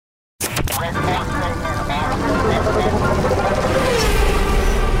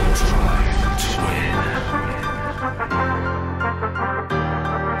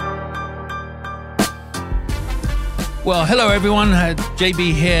Well, hello everyone.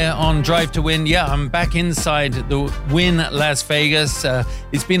 JB here on Drive to Win. Yeah, I'm back inside the Win Las Vegas.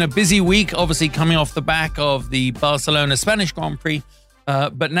 It's been a busy week, obviously coming off the back of the Barcelona Spanish Grand Prix.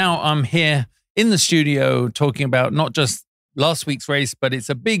 But now I'm here in the studio talking about not just last week's race, but it's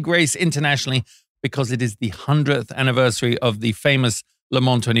a big race internationally because it is the 100th anniversary of the famous Le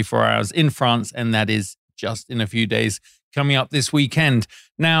Mans 24 Hours in France, and that is just in a few days coming up this weekend.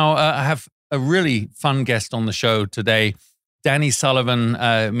 Now, I have a really fun guest on the show today, Danny Sullivan.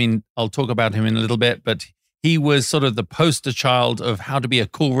 I'll talk about him in a little bit, but he was sort of the poster child of how to be a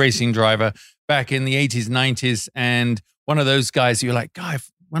cool racing driver back in the 80s, 90s. And one of those guys you're like, God,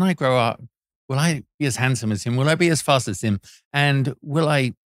 when I grow up, will I be as handsome as him? Will I be as fast as him? And will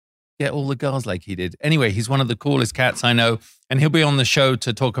I get all the girls like he did? Anyway, he's one of the coolest cats I know. And he'll be on the show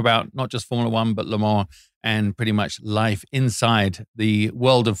to talk about not just Formula One, but Le Mans and pretty much life inside the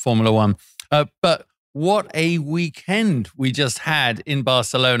world of Formula One. But what a weekend we just had in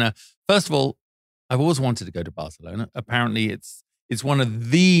Barcelona. First of all, I've always wanted to go to Barcelona. Apparently, it's one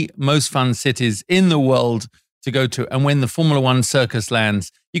of the most fun cities in the world to go to. And when the Formula One circus lands,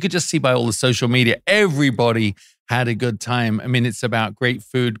 you could just see by all the social media, everybody had a good time. I mean, it's about great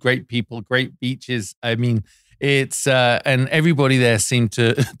food, great people, great beaches. I mean, it's and everybody there seemed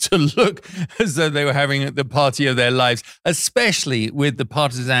to look as though they were having the party of their lives, especially with the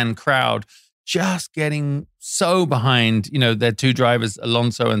partisan crowd just getting so behind, their two drivers,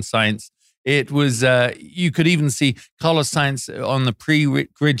 Alonso and Sainz. It was, you could even see Carlos Sainz on the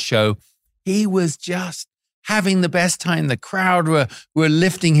pre-grid show. He was just having the best time. The crowd were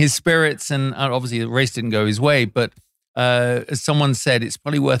lifting his spirits, and obviously the race didn't go his way, but as someone said, it's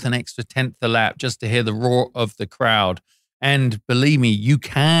probably worth an extra tenth a lap just to hear the roar of the crowd. And believe me, you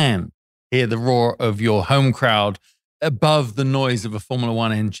can hear the roar of your home crowd above the noise of a Formula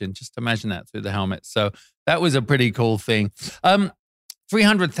One engine. Just imagine that through the helmet. So that was a pretty cool thing.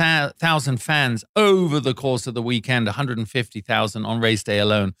 300,000 fans over the course of the weekend, 150,000 on race day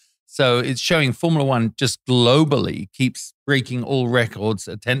alone. So it's showing Formula One just globally keeps breaking all records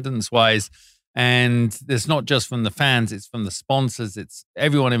attendance-wise. And it's not just from the fans, it's from the sponsors, it's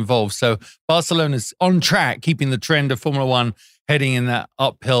everyone involved. So Barcelona's on track, keeping the trend of Formula One heading in that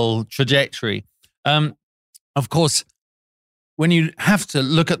uphill trajectory. Of course, when you have to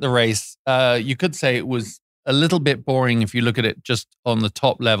look at the race, you could say it was a little bit boring if you look at it just on the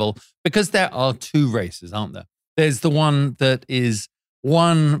top level, because there are two races, aren't there? There's the one that is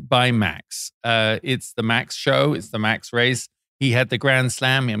won by Max. It's the Max show. It's the Max race. He had the Grand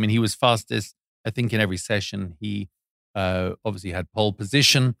Slam. I mean, he was fastest, I think, in every session. He obviously had pole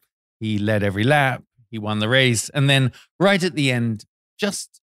position. He led every lap. He won the race. And then right at the end,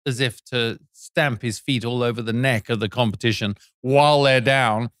 just as if to stamp his feet all over the neck of the competition while they're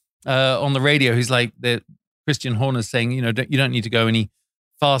down on the radio, he's like, Christian Horner's saying, you don't need to go any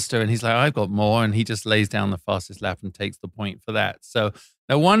faster. And he's like, I've got more. And he just lays down the fastest lap and takes the point for that. So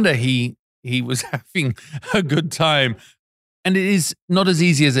no wonder he was having a good time. And it is not as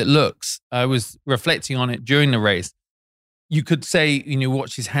easy as it looks. I was reflecting on it during the race. You could say,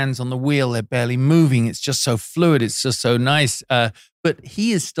 watch his hands on the wheel. They're barely moving. It's just so fluid. It's just so nice. But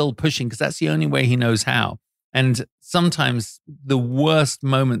he is still pushing because that's the only way he knows how. And sometimes the worst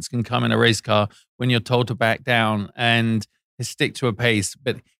moments can come in a race car when you're told to back down and stick to a pace.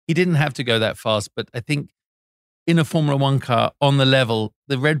 But he didn't have to go that fast. But I think in a Formula One car on the level,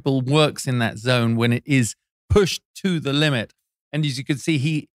 the Red Bull works in that zone when it is pushed to the limit. And as you can see,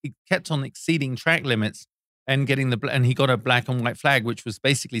 he kept on exceeding track limits and and he got a black and white flag, which was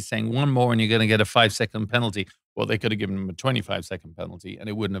basically saying one more and you're going to get a 5-second penalty. Well, they could have given him a 25-second penalty and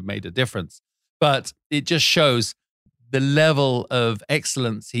it wouldn't have made a difference. But it just shows the level of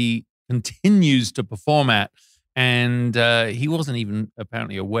excellence he continues to perform at. And he wasn't even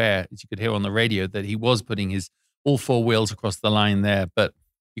apparently aware, as you could hear on the radio, that he was putting his all four wheels across the line there. But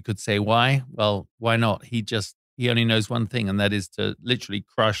you could say, why? Well, why not? He only knows one thing, and that is to literally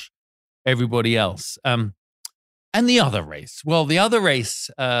crush everybody else. And the other race. Well, the other race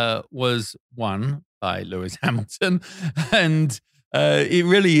was won by Lewis Hamilton. And it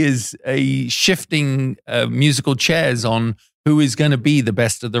really is a shifting musical chairs on who is going to be the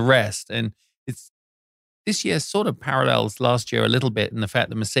best of the rest. And this year sort of parallels last year a little bit in the fact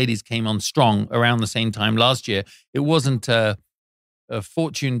that Mercedes came on strong around the same time last year. It wasn't a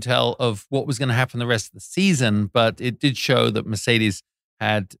fortune tell of what was going to happen the rest of the season, but it did show that Mercedes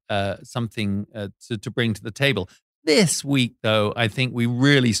had something to bring to the table. This week, though, I think we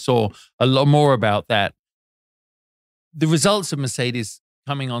really saw a lot more about that. The results of Mercedes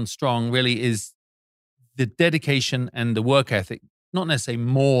coming on strong really is the dedication and the work ethic, not necessarily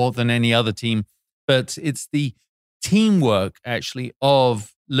more than any other team, but it's the teamwork actually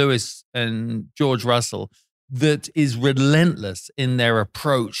of Lewis and George Russell that is relentless in their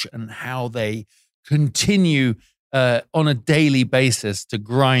approach and how they continue on a daily basis to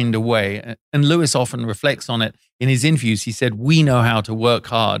grind away. And Lewis often reflects on it in his interviews. He said, we know how to work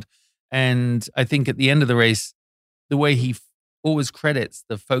hard. And I think at the end of the race, the way he always credits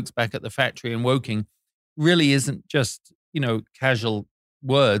the folks back at the factory in Woking really isn't just, casual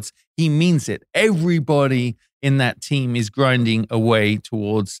words. He means it. Everybody in that team is grinding away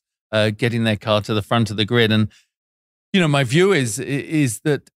towards getting their car to the front of the grid. And, my view is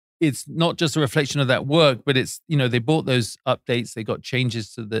that it's not just a reflection of that work, but it's, they bought those updates. They got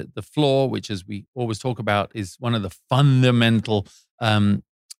changes to the floor, which, as we always talk about, is one of the fundamental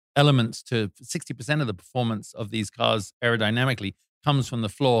elements to 60% of the performance of these cars aerodynamically comes from the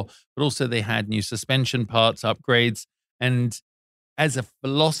floor. But also they had new suspension parts, upgrades. And as a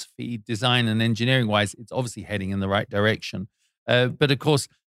philosophy, design and engineering wise, it's obviously heading in the right direction. But of course,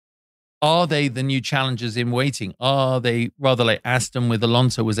 are they the new challengers in waiting? Are they rather like Aston with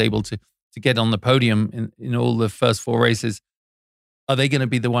Alonso was able to get on the podium in all the first 4 races? Are they going to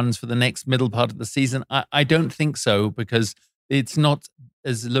be the ones for the next middle part of the season? I don't think so, because it's not,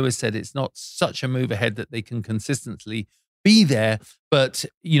 as Lewis said, it's not such a move ahead that they can consistently be there. But,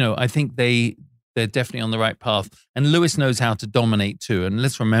 I think they're definitely on the right path. And Lewis knows how to dominate too. And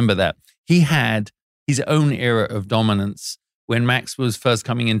let's remember that. He had his own era of dominance when Max was first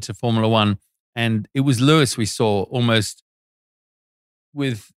coming into Formula One. And it was Lewis we saw almost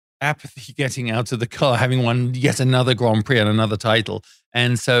with apathy getting out of the car, having won yet another Grand Prix and another title.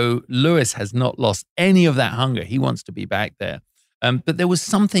 And so Lewis has not lost any of that hunger. He wants to be back there. But there was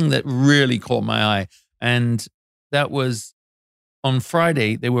something that really caught my eye. And that was on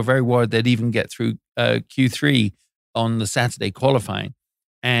Friday, they were very worried they'd even get through Q3 on the Saturday qualifying.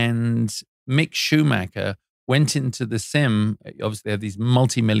 And Mick Schumacher went into the sim. Obviously, they have these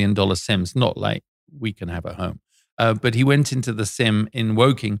multi-million-dollar sims, not like we can have at home. But he went into the sim in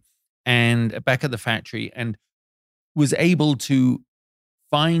Woking and back at the factory and was able to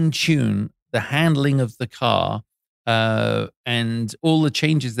fine-tune the handling of the car and all the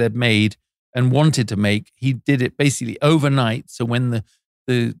changes they'd made and wanted to make. He did it basically overnight. So when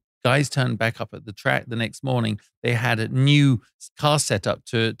the guys turned back up at the track the next morning, they had a new car setup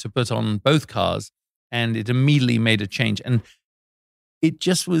to put on both cars, and it immediately made a change. And it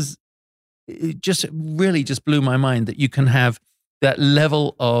just really just blew my mind that you can have that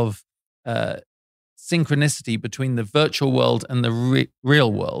level of synchronicity between the virtual world and the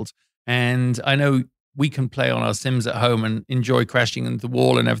real world. And I know we can play on our sims at home and enjoy crashing into the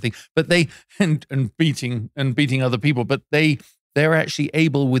wall and everything, but and beating other people, but they're actually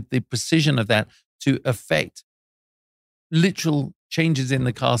able, with the precision of that, to affect literal changes in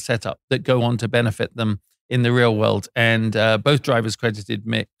the car setup that go on to benefit them in the real world. And both drivers credited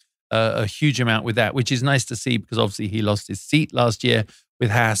Mick a huge amount with that, which is nice to see, because obviously he lost his seat last year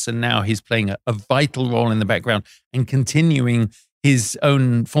with Haas, and now he's playing a vital role in the background and continuing his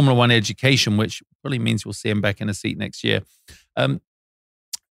own Formula One education, which probably means we'll see him back in a seat next year.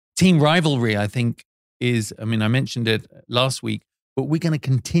 Team rivalry, I think, I mentioned it last week, but we're going to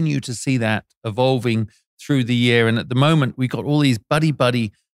continue to see that evolving through the year. And at the moment, we've got all these buddy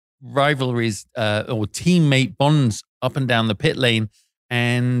rivalries or teammate bonds up and down the pit lane.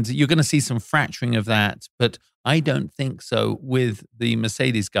 And you're going to see some fracturing of that. But I don't think so with the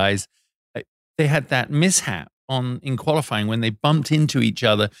Mercedes guys. They had that mishap in qualifying when they bumped into each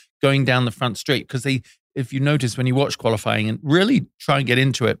other going down the front straight. Because if you notice when you watch qualifying and really try and get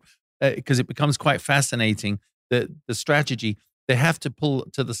into it, because it becomes quite fascinating, the strategy, they have to pull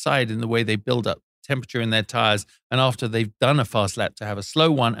to the side in the way they build up temperature in their tires. And after they've done a fast lap, to have a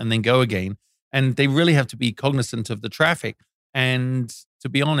slow one and then go again. And they really have to be cognizant of the traffic. And to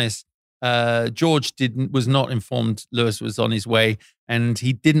be honest, George was not informed Lewis was on his way, and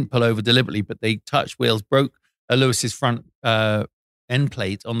he didn't pull over deliberately, but they touched wheels, broke Lewis's front end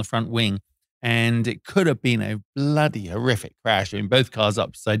plate on the front wing, and it could have been a bloody horrific crash. Both cars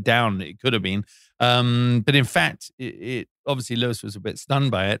upside down, it could have been. But in fact, it obviously Lewis was a bit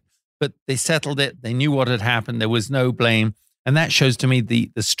stunned by it, but they settled it. They knew what had happened. There was no blame. And that shows to me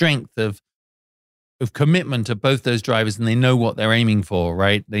the strength of commitment of both those drivers, and they know what they're aiming for,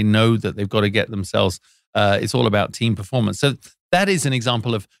 right? They know that they've got to get themselves, it's all about team performance. So that is an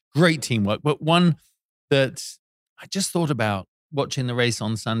example of great teamwork. But one that I just thought about watching the race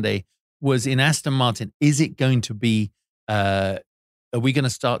on Sunday was in Aston Martin. Is it going to be, are we going to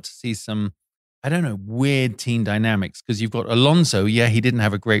start to see some, I don't know, weird team dynamics? Because you've got Alonso, he didn't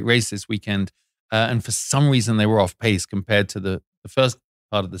have a great race this weekend. And for some reason they were off pace compared to the first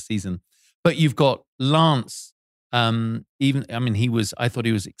part of the season. But you've got Lance I thought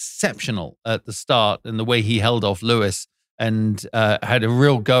he was exceptional at the start, and the way he held off Lewis and had a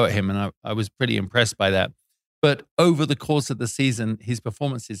real go at him, and I was pretty impressed by that. But over the course of the season, his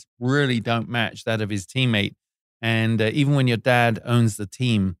performances really don't match that of his teammate. And even when your dad owns the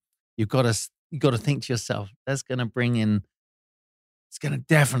team, you've got to think to yourself, it's going to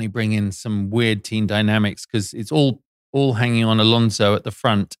definitely bring in some weird team dynamics, because it's all hanging on Alonso at the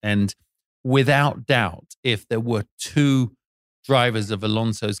front. And without doubt, if there were two drivers of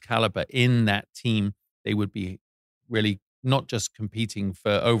Alonso's caliber in that team, they would be really not just competing for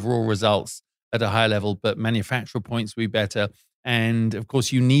overall results at a high level, but manufacturer points would be better. And of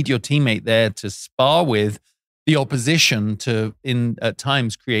course, you need your teammate there to spar with the opposition to, at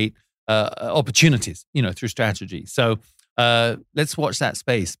times, create opportunities, through strategy. So let's watch that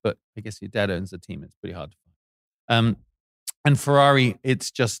space. But I guess your dad owns the team. It's pretty hard to find. And Ferrari, it's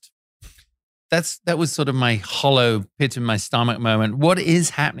just, that was sort of my hollow pit in my stomach moment. What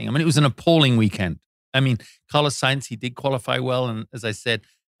is happening? I mean, it was an appalling weekend. I mean, Carlos Sainz, he did qualify well. And as I said,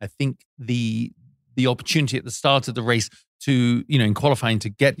 I think the opportunity at the start of the race to, in qualifying, to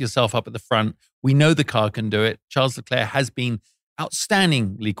get yourself up at the front, we know the car can do it. Charles Leclerc has been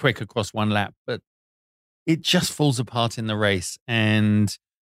outstandingly quick across one lap, but it just falls apart in the race, and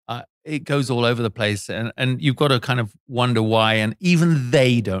it goes all over the place. And you've got to kind of wonder why. And even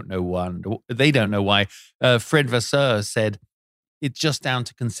they don't know why. Fred Vasseur said, it's just down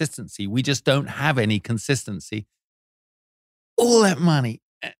to consistency. We just don't have any consistency. All that money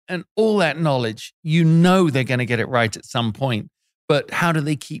and all that knowledge, they're going to get it right at some point. But how do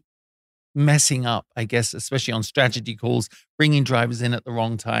they keep messing up, I guess, especially on strategy calls, bringing drivers in at the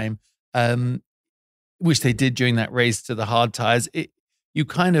wrong time, which they did during that race to the hard tires? You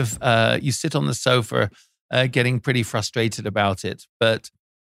kind of, you sit on the sofa getting pretty frustrated about it. But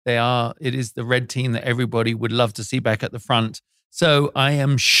it is the red team that everybody would love to see back at the front. So I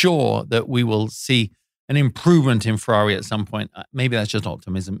am sure that we will see an improvement in Ferrari at some point. Maybe that's just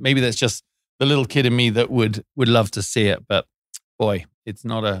optimism. Maybe that's just the little kid in me that would love to see it. But boy, it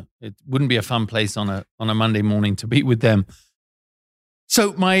wouldn't be a fun place on a Monday morning to be with them.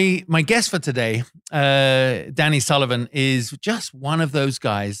 So my guest for today, Danny Sullivan, is just one of those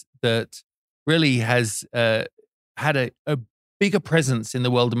guys that really has had a bigger presence in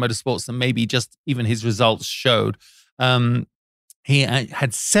the world of motorsports than maybe just even his results showed. He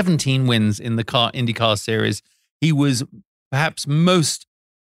had 17 wins in the IndyCar series. He was perhaps most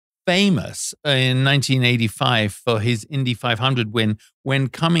famous in 1985 for his Indy 500 win, when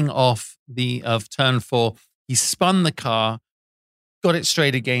coming off of turn 4, he spun the car, got it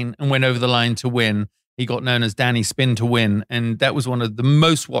straight again, and went over the line to win. He got known as Danny Spin to Win, and that was one of the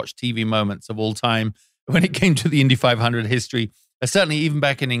most watched TV moments of all time when it came to the Indy 500 history. Certainly, even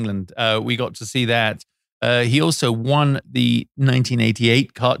back in England, we got to see that. He also won the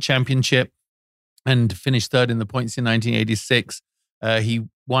 1988 kart championship and finished third in the points in 1986. He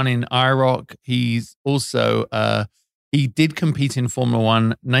won in IROC. He's also, he did compete in Formula One,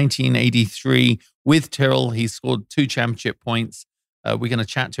 1983 with Tyrrell. He scored 2 championship points. We're going to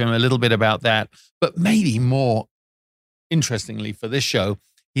chat to him a little bit about that. But maybe more interestingly for this show,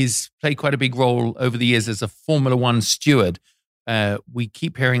 he's played quite a big role over the years as a Formula One steward. We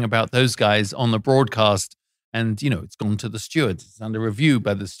keep hearing about those guys on the broadcast, and, it's gone to the stewards. It's under review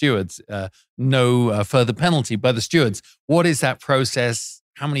by the stewards. No further penalty by the stewards. What is that process?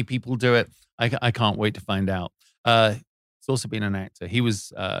 How many people do it? I can't wait to find out. He's also been an actor. He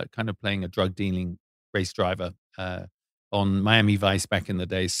was kind of playing a drug dealing race driver on Miami Vice back in the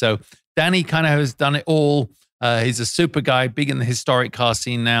day. So Danny kind of has done it all. He's a super guy, big in the historic car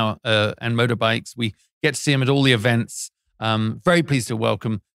scene now, and motorbikes. We get to see him at all the events. Very pleased to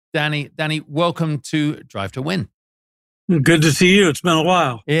welcome Danny. Danny, welcome to Drive to Win. Good to see you. It's been a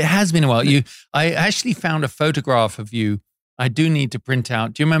while. It has been a while. I actually found a photograph of you. I do need to print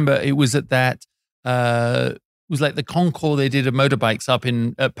out. Do you remember? It was at that. It was like the Concours they did of motorbikes up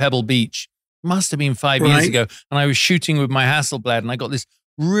at Pebble Beach. Must have been 5 years ago. And I was shooting with my Hasselblad, and I got this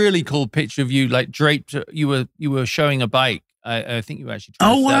really cool picture of you, like draped. You were showing a bike. I think you were actually.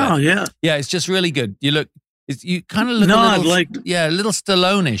 Oh wow! Yeah. Yeah, it's just really good. You kind of look a little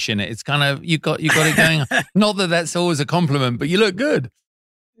Stallone-ish in it. It's kind of you got it going. Not that that's always a compliment, but you look good.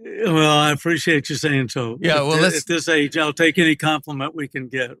 Well, I appreciate you saying so. Yeah, well, at this age, I'll take any compliment we can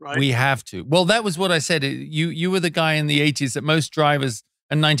get. Right? We have to. Well, that was what I said. You were the guy in the 80s that most drivers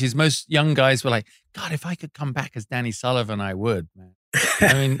and 90s, most young guys were like, God, if I could come back as Danny Sullivan, I would, man.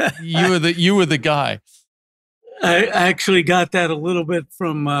 I mean, you were the guy. I actually got that a little bit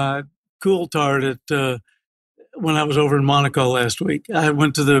from Coulthard when I was over in Monaco last week. I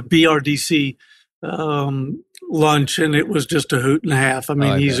went to the BRDC lunch, and it was just a hoot and a half. I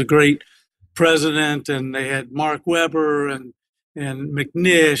mean, he's bet. a great president, and they had Mark Webber and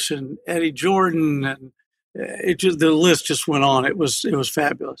McNish and Eddie Jordan, and the list just went on. It was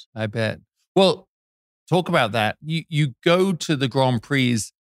fabulous. I bet. Well, talk about that. You go to the Grand Prix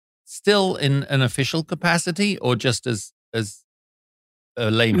still in an official capacity, or just as a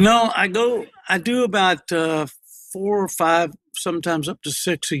layman? No, I do about 4 or 5, sometimes up to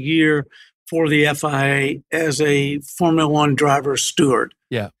 6 a year for the FIA as a Formula One driver steward.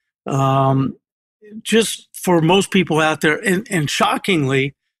 Yeah. Just for most people out there, and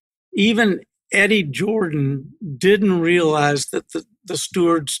shockingly, even Eddie Jordan didn't realize that the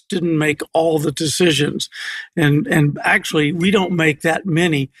stewards didn't make all the decisions. And actually, we don't make that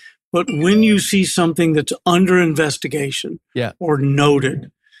many. But when you see something that's under investigation or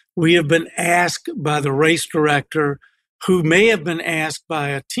noted, we have been asked by the race director, who may have been asked by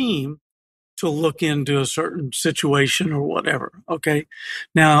a team, to look into a certain situation or whatever. Okay.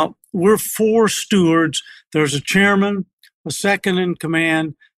 Now, we're 4 stewards. There's a chairman, a second in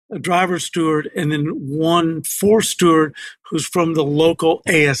command, a driver steward, and then 1 fourth steward who's from the local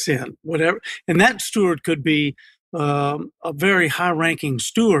ASN, whatever. And that steward could be a very high-ranking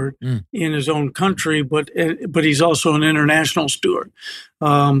steward in his own country, but he's also an international steward.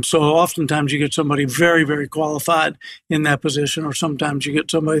 So oftentimes you get somebody very, very qualified in that position, or sometimes you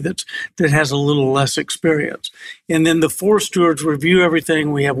get somebody that has a little less experience. And then the 4 stewards review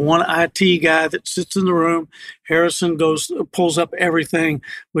everything. We have 1 IT guy that sits in the room. Harrison pulls up everything.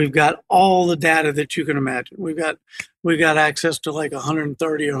 We've got all the data that you can imagine. We've got access to like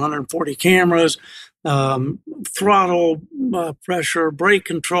 130 or 140 cameras. Throttle pressure, brake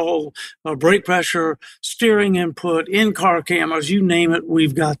control, brake pressure, steering input, in-car cameras, you name it.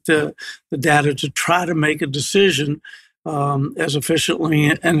 We've got the data to try to make a decision as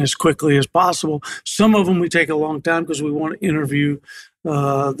efficiently and as quickly as possible. Some of them we take a long time because we want to interview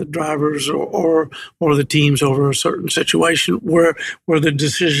the drivers or the teams over a certain situation where the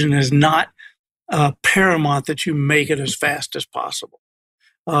decision is not paramount that you make it as fast as possible.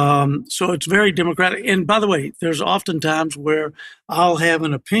 So it's very democratic. And by the way, there's often times where I'll have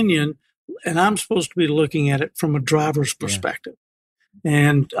an opinion and I'm supposed to be looking at it from a driver's perspective.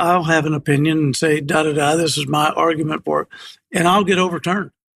 And I'll have an opinion and say, this is my argument for it. And I'll get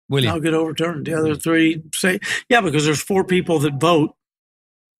overturned. I'll get overturned. The other 3 say, because there's 4 people that vote.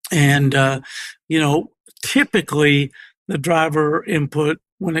 And, typically the driver input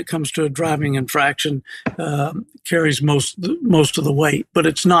when it comes to a driving infraction carries most of the weight, but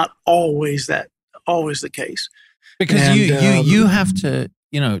it's not always the case. Because you have to,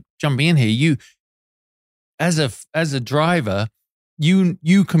 jump in here. You, as a driver,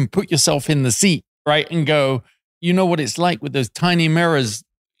 you can put yourself in the seat, right, and go, you know what it's like with those tiny mirrors,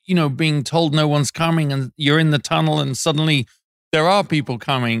 being told no one's coming, and you're in the tunnel, and suddenly there are people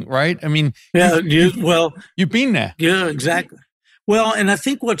coming, right? I mean, you've been there. Yeah, exactly. Well, and I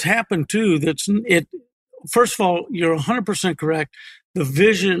think what's happened too, first of all, you're 100% correct. The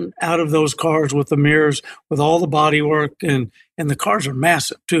vision out of those cars with the mirrors, with all the body work, and the cars are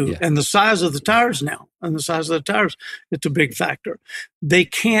massive too. Yeah. And the size of the tires now, it's a big factor. They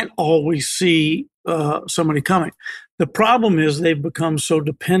can't always see somebody coming. The problem is they've become so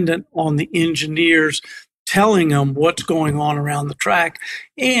dependent on the engineers telling them what's going on around the track.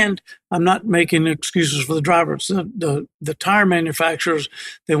 And I'm not making excuses for the drivers. The tire manufacturers,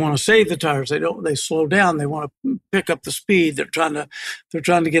 they want to save the tires. They slow down. They want to pick up the speed. They're trying to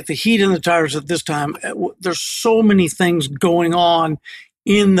get the heat in the tires at this time. There's so many things going on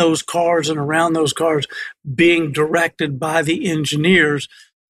in those cars and around those cars being directed by the engineers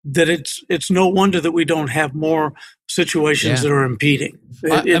that it's no wonder that we don't have more situations that are impeding.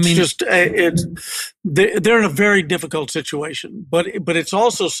 They're in a very difficult situation, but it's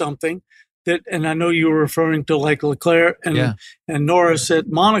also something that, and I know you were referring to like Leclerc and Norris at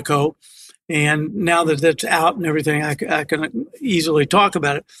Monaco, and now that that's out and everything, I can easily talk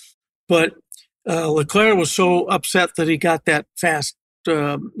about it. But Leclerc was so upset that he got that fast.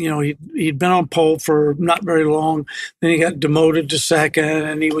 He'd been on pole for not very long. Then he got demoted to second,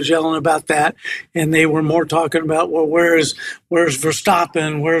 and he was yelling about that. And they were more talking about, well, where's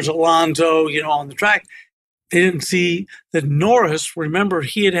Verstappen? Where's Alonso? On the track. They didn't see that Norris. Remember,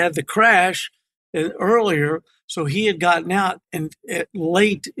 he had the crash earlier, so he had gotten out and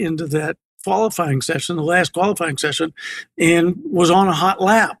late into that qualifying session, the last qualifying session, and was on a hot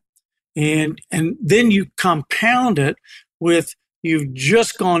lap. And then you compound it with, you've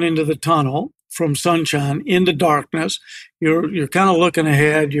just gone into the tunnel from sunshine into darkness. You're kind of looking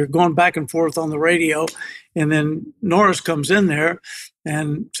ahead. You're going back and forth on the radio, And then Norris comes in there,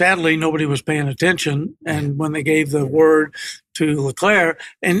 and sadly, nobody was paying attention. And when they gave the word to Leclerc,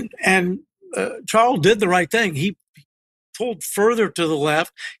 and Charles did the right thing. He pulled further to the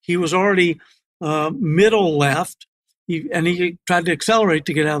left. He was already middle left. He tried to accelerate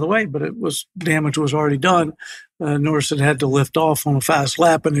to get out of the way, but damage was already done. Norris had to lift off on a fast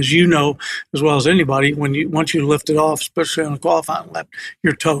lap, and as you know as well as anybody, once you lift it off, especially on a qualifying lap,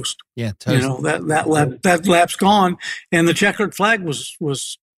 you're toast. Yeah, toast. That lap's gone, and the checkered flag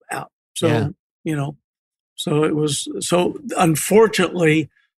was out. So so it was. So unfortunately,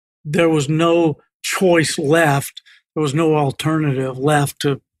 there was no choice left. There was no alternative left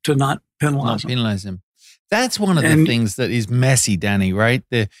to not penalize him. That's one of the things that is messy, Danny, right?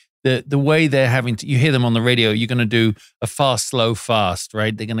 The way they're having to, you hear them on the radio, you're going to do a fast, slow, fast,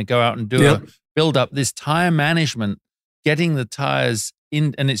 right? They're going to go out and do a build up. This tire management, getting the tires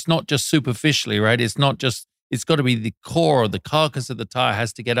in, and it's not just superficially, right? It's not just, it's got to be the core or the carcass of the tire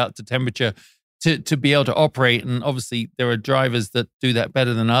has to get up to temperature to be able to operate. And obviously there are drivers that do that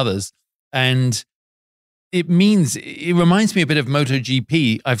better than others. And it reminds me a bit of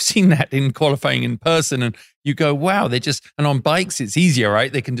MotoGP. I've seen that in qualifying in person, and you go, wow, and on bikes, it's easier,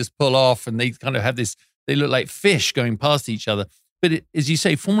 right? They can just pull off, and they kind of have this, they look like fish going past each other. But as you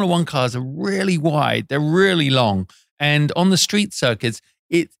say, Formula One cars are really wide. They're really long. And on the street circuits,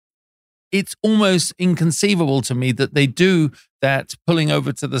 it's almost inconceivable to me that they do that pulling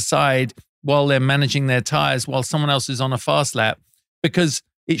over to the side while they're managing their tires while someone else is on a fast lap, because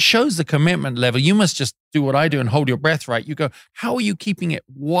it shows the commitment level. You must just do what I do and hold your breath, right? You go, how are you keeping it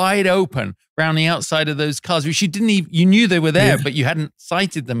wide open around the outside of those cars, which you knew they were there, but you hadn't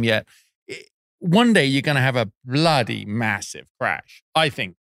sighted them yet? One day you're going to have a bloody massive crash, I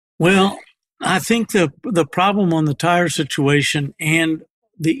think. Well, I think the problem on the tire situation and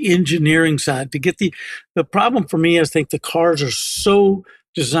the engineering side, to get the problem for me, I think the cars are so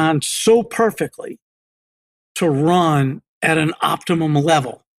designed so perfectly to run at an optimum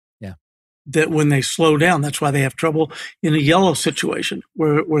level. Yeah. That when they slow down, that's why they have trouble in a yellow situation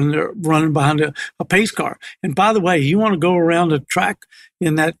when they're running behind a pace car. And by the way, you want to go around a track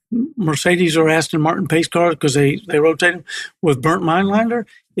in that Mercedes or Aston Martin pace car, because they rotate them with Bernd Meinlander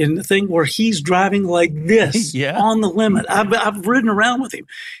in the thing where he's driving like this on the limit. I've ridden around with him.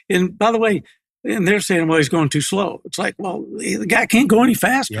 And by the way, and they're saying, well, he's going too slow. It's like, well, the guy can't go any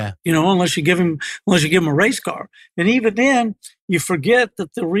faster, unless you give him a race car. And even then, you forget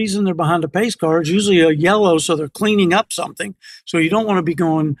that the reason they're behind a pace car is usually a yellow, so they're cleaning up something. So you don't want to be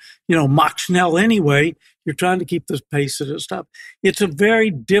going, Mach Schnell anyway. You're trying to keep the pace at a stop. It's a very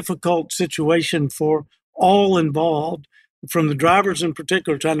difficult situation for all involved, from the drivers in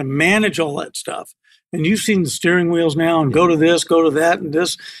particular, trying to manage all that stuff. And you've seen the steering wheels now, and go to this, go to that, and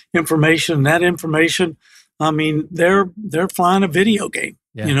this information and that information. I mean, they're flying a video game,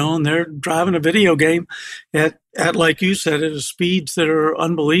 and they're driving a video game at like you said, at speeds that are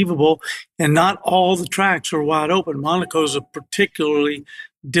unbelievable. And not all the tracks are wide open. Monaco's a particularly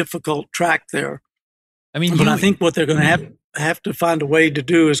difficult track there. I mean, but I think what they're going to have to find a way to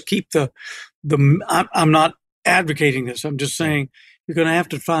do is keep I'm not advocating this. I'm just saying, you're going to have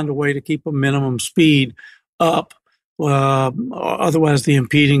to find a way to keep a minimum speed up. Otherwise, the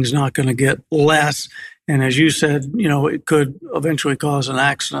impeding is not going to get less. And as you said, it could eventually cause an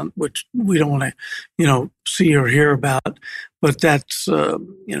accident, which we don't want to, see or hear about. But that's,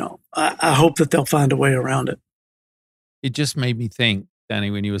 I hope that they'll find a way around it. It just made me think,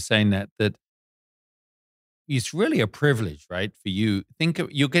 Danny, when you were saying that it's really a privilege, right, for you.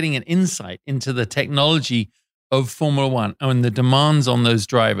 You're getting an insight into the technology of Formula One and the demands on those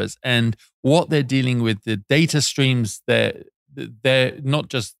drivers and what they're dealing with, the data streams they're not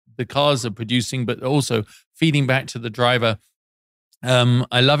just the cars are producing, but also feeding back to the driver.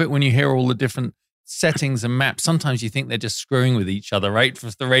 I love it when you hear all the different settings and maps. Sometimes you think they're just screwing with each other, right?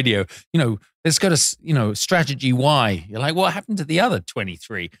 For the radio, let's go to, strategy Y. You're like, what happened to the other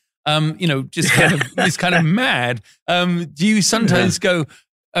 23? Just kind of, it's kind of mad. Do you sometimes go,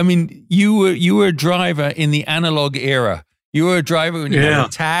 I mean, you were a driver in the analog era. You were a driver when you had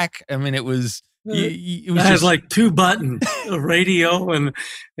attack. I mean, it was just like two buttons, a radio and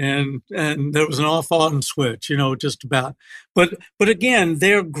there was an off-on switch, just about. But again,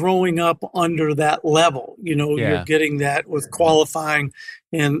 they're growing up under that level. You're getting that with qualifying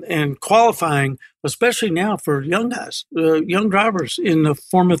and qualifying, especially now for young guys, young drivers in the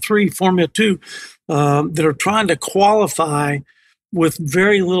Formula 3, Formula 2 that are trying to qualify with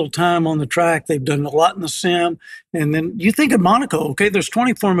very little time on the track. They've done a lot in the sim. And then you think of Monaco, okay, there's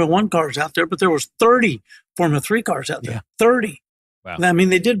 20 Formula 1 cars out there, but there was 30 Formula 3 cars out there, 30. Wow. I mean,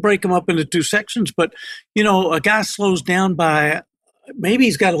 they did break them up into two sections, but, you know, a guy slows down by maybe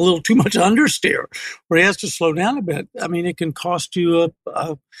he's got a little too much understeer or he has to slow down a bit. I mean, it can cost you,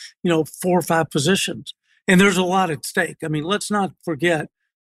 4 or 5 positions. And there's a lot at stake. I mean, let's not forget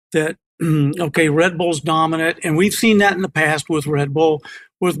that, okay, Red Bull's dominant, and we've seen that in the past with Red Bull,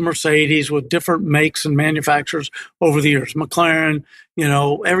 with Mercedes, with different makes and manufacturers over the years. McLaren, you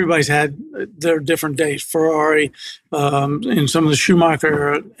know, everybody's had their different days, Ferrari, and some of the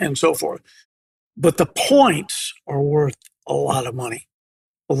Schumacher and so forth. But the points are worth a lot of money.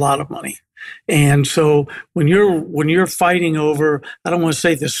 And so when you're fighting over, I don't want to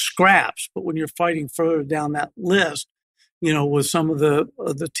say the scraps, but when you're fighting further down that list, you know, with some of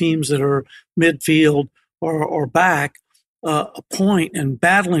the teams that are midfield or back, a point and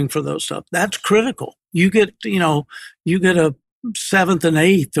battling for those stuff, that's critical. You get a 7th and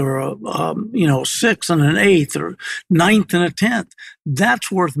 8th, or a 6th and an 8th, or 9th and a 10th.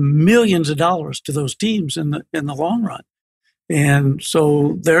 That's worth millions of dollars to those teams in the long run. And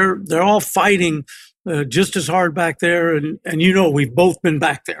so they're all fighting just as hard back there, and we've both been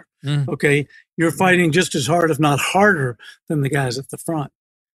back there. Okay, you're fighting just as hard, if not harder, than the guys at the front.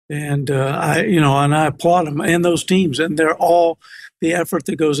 And I applaud them and those teams, and they're all, the effort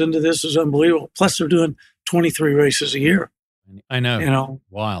that goes into this is unbelievable. Plus, they're doing 23 races a year. I know,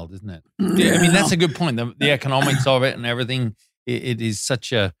 wild, isn't it? Yeah. I mean, that's a good point. The economics of it and everything. It is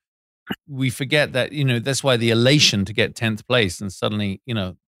such a. We forget that, that's why the elation to get 10th place, and suddenly,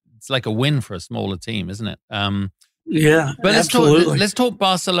 it's like a win for a smaller team, isn't it? Yeah, but absolutely. Let's talk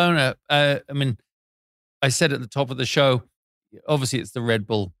Barcelona. I mean, I said at the top of the show, obviously it's the Red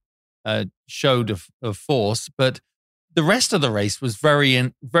Bull show of force, but the rest of the race was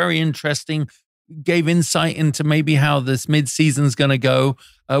very, very interesting. Gave insight into maybe how this mid-season's going to go.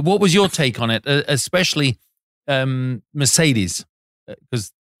 What was your take on it, especially Mercedes?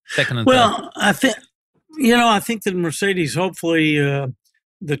 Because second and third. I think that Mercedes, hopefully,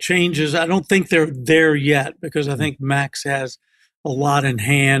 the changes, I don't think they're there yet, because I think Max has a lot in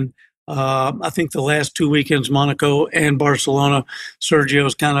hand. I think the last 2 weekends, Monaco and Barcelona,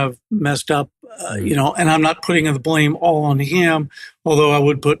 Sergio's kind of messed up, and I'm not putting the blame all on him, although I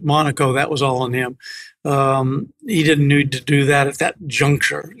would put Monaco, that was all on him. He didn't need to do that at that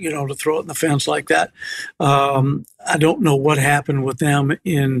juncture, to throw it in the fence like that. I don't know what happened with them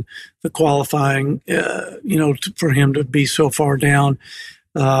in the qualifying, for him to be so far down.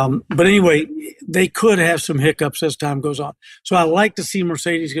 But anyway, they could have some hiccups as time goes on. So I like to see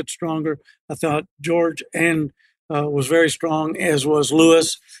Mercedes get stronger. I thought George was very strong, as was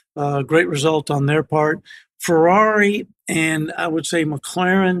Lewis. Great result on their part. Ferrari and I would say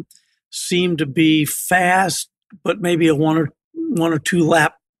McLaren seem to be fast, but maybe a one or two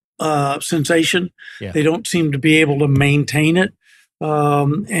lap sensation. Yeah. They don't seem to be able to maintain it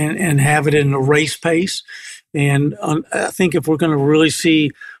and have it in a race pace. And I think if we're going to really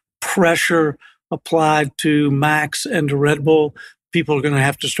see pressure applied to Max and to Red Bull, people are going to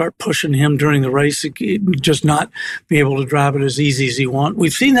have to start pushing him during the race, just not be able to drive it as easy as he wants.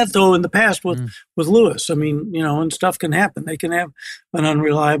 We've seen that, though, in the past with Lewis. I mean, and stuff can happen. They can have an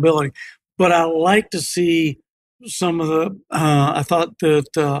unreliability. But I like to see some of the I thought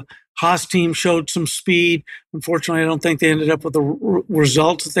that Haas team showed some speed. Unfortunately, I don't think they ended up with the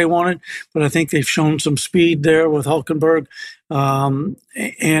results that they wanted, but I think they've shown some speed there with Hulkenberg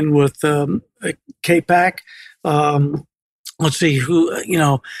and with K-Pac. Let's see who,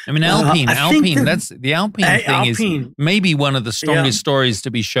 I mean, Alpine, that's the Alpine thing Alpine. Is maybe one of the strongest stories to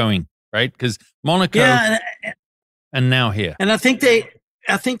be showing, right? Because Monaco and now here. And I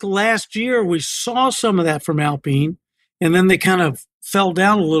think last year we saw some of that from Alpine, and then they kind of fell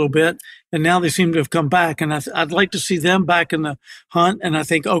down a little bit, and now they seem to have come back. And I'd like to see them back in the hunt. And I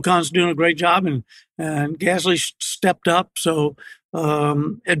think Ocon's doing a great job, and Gasly stepped up. So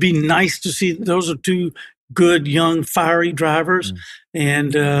it'd be nice to see. Those are two good, young, fiery drivers.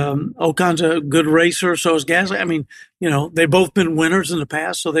 And Ocon's a good racer, so is Gasly. I mean, they've both been winners in the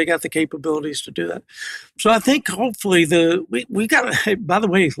past, so they got the capabilities to do that. So I think hopefully we got, by the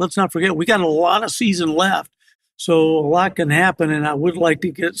way, let's not forget, we got a lot of season left. So a lot can happen, and I would like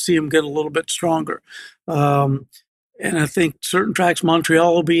to see them get a little bit stronger. And I think certain tracks,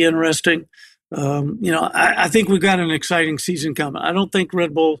 Montreal will be interesting. I think we've got an exciting season coming. I don't think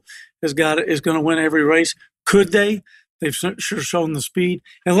Red Bull is going to win every race. Could they? They've sure shown the speed.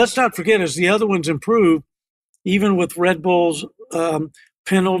 And let's not forget, as the other ones improve, even with Red Bull's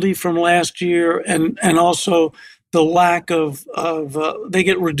penalty from last year, and also the lack of they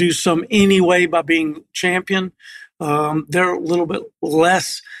get reduced some anyway by being champion. They're a little bit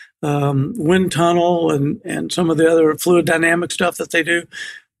less wind tunnel and some of the other fluid dynamic stuff that they do.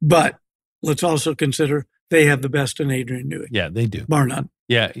 But let's also consider they have the best in Adrian Newey. Yeah, they do. Bar none.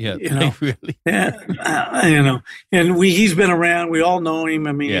 Yeah, they really. Yeah, and he's been around. We all know him.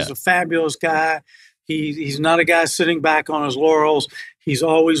 I mean, he's a fabulous guy. He's not a guy sitting back on his laurels. He's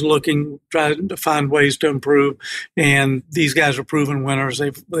always looking, trying to find ways to improve. And these guys are proven winners.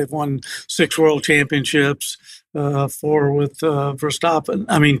 They've won 6 world championships, 4 with Verstappen.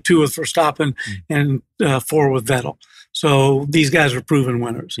 I mean, 2 with Verstappen and 4 with Vettel. So these guys are proven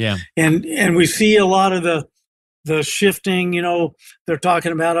winners. Yeah. And we see a lot of the shifting, they're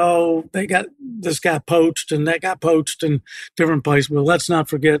talking about, they got this guy poached and that got poached in different places. But let's not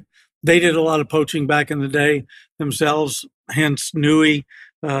forget, they did a lot of poaching back in the day themselves, hence Newey.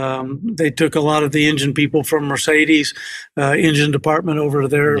 They took a lot of the engine people from Mercedes engine department over to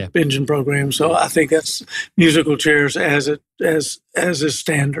their engine program. So I think that's musical chairs as is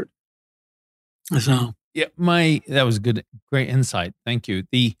standard. So yeah, that was good, great insight. Thank you.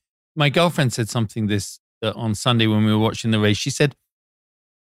 My girlfriend said something on Sunday when we were watching the race. She said,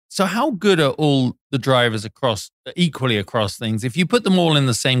 so how good are all the drivers equally across things? If you put them all in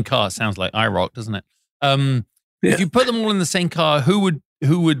the same car, it sounds like IROC, doesn't it? If you put them all in the same car, who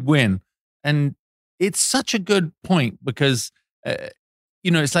would win? And it's such a good point because,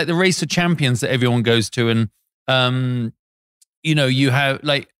 it's like the race of champions that everyone goes to. And, you have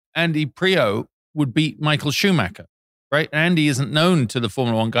like Andy Priaulx would beat Michael Schumacher, right? Andy isn't known to the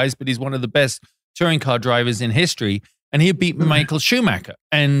Formula One guys, but he's one of the best touring car drivers in history. And he beat Michael Schumacher,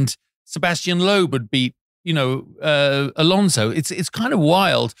 and Sebastian Loeb would beat, Alonso. It's kind of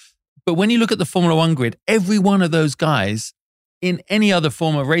wild. But when you look at the Formula One grid, every one of those guys in any other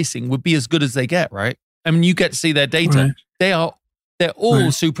form of racing would be as good as they get, right? I mean, you get to see their data. Right. They're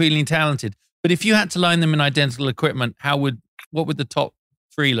all supremely talented. But if you had to line them in identical equipment, what would the top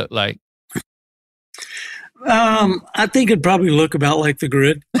 3 look like? I think it'd probably look about like the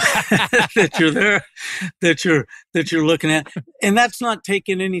grid that you're looking at, and that's not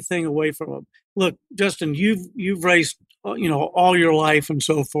taking anything away from them. Look, Justin, you've raced, all your life and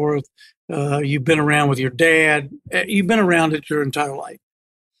so forth. You've been around with your dad. You've been around it your entire life.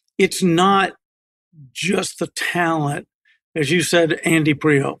 It's not just the talent, as you said. Andy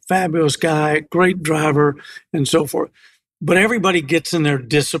Priaulx, fabulous guy, great driver, and so forth. But everybody gets in their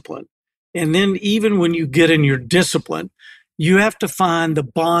discipline. And then even when you get in your discipline, you have to find the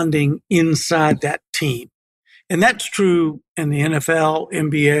bonding inside that team. And that's true in the NFL,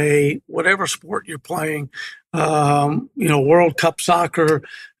 NBA, whatever sport you're playing, World Cup soccer,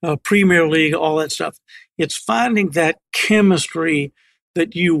 Premier League, all that stuff. It's finding that chemistry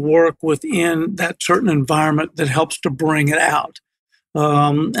that you work within that certain environment that helps to bring it out.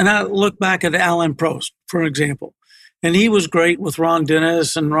 And I look back at Alain Prost, for example. And he was great with Ron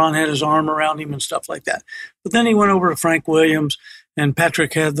Dennis, and Ron had his arm around him and stuff like that. But then he went over to Frank Williams and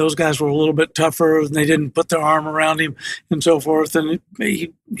Patrick Head. Those guys were a little bit tougher, and they didn't put their arm around him and so forth. And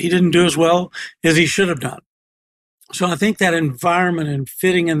he didn't do as well as he should have done. So I think that environment and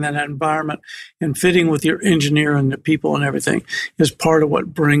fitting in that environment and fitting with your engineer and the people and everything is part of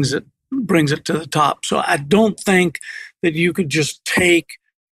what brings it to the top. So I don't think that you could just take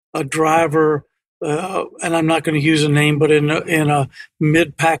a driver, and I'm not going to use a name, but in a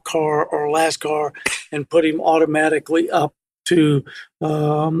mid-pack car or last car, and put him automatically up to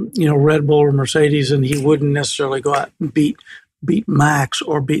Red Bull or Mercedes, and he wouldn't necessarily go out and beat Max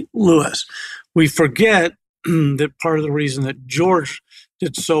or beat Lewis. We forget that part of the reason that George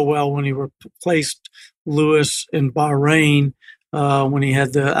did so well when he replaced Lewis in Bahrain, when he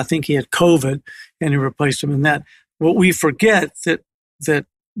had I think he had COVID, and he replaced him in that. What we forget that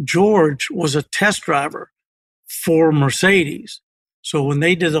George was a test driver for Mercedes. So when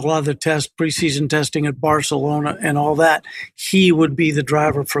they did a lot of the preseason testing at Barcelona and all that, he would be the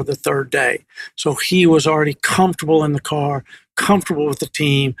driver for the third day. So he was already comfortable in the car, comfortable with the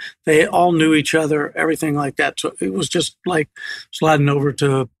team. They all knew each other, everything like that. So it was just like sliding over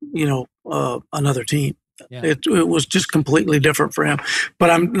to, another team. Yeah. It was just completely different for him. But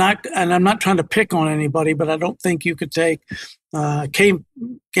I'm not trying to pick on anybody, but I don't think you could take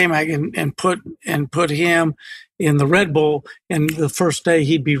K-Mag and put him in the Red Bull, and the first day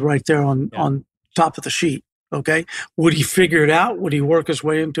he'd be right there on top of the sheet. Okay, would he figure it out? Would he work his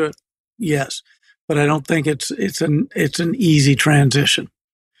way into it? Yes, but I don't think it's an easy transition.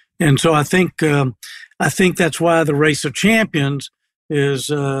 And so I think that's why the Race of Champions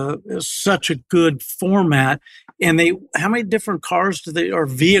is such a good format. And how many different cars or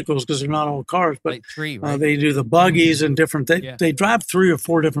vehicles, because they're not all cars, but like 3, right? They do the buggies and different. They drive 3 or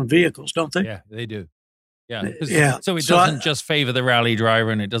 4 different vehicles, don't they? Yeah, they do. Yeah. Yeah. So it doesn't just favor the rally driver,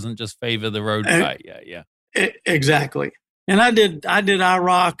 and it doesn't just favor the road guy. Yeah. Exactly. And I did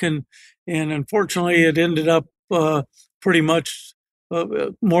Iraq, and unfortunately it ended up pretty much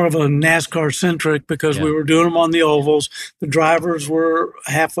more of a NASCAR centric, because we were doing them on the ovals. The drivers were,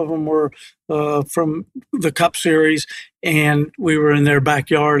 half of them were from the Cup Series, and we were in their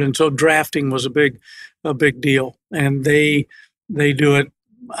backyard, and so drafting was a big deal. And they do it.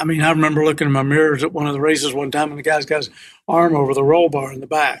 I mean, I remember looking in my mirrors at one of the races one time, and the guy's got his arm over the roll bar in the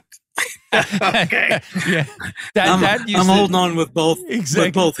back. Okay. Yeah. I'm holding on with both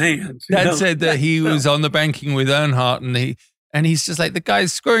hands. Dad said that he was on the banking with Earnhardt, and he's just like, the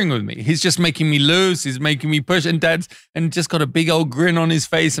guy's screwing with me. He's just making me lose. He's making me push. And just got a big old grin on his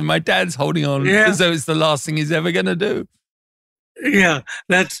face. And my dad's holding on as though it's the last thing he's ever going to do. Yeah,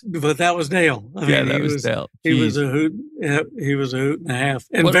 but that was Dale. That was Dale. He was a hoot. He was a hoot and a half,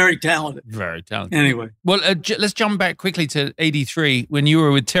 and very talented. Very talented. Anyway, well, let's jump back quickly to '83 when you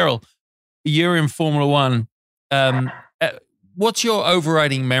were with Tyrrell. A year in Formula One. What's your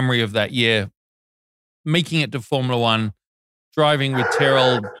overriding memory of that year? Making it to Formula One, driving with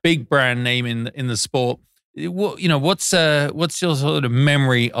Tyrrell, big brand name in the sport. What's your sort of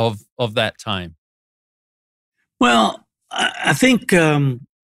memory of that time? Well, I think,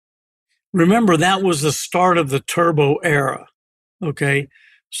 remember, that was the start of the turbo era. Okay.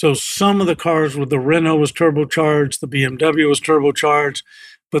 So some of the cars with the Renault was turbocharged, the BMW was turbocharged,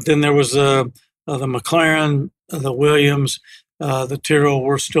 but then there was the McLaren, the Williams, the Tyrrell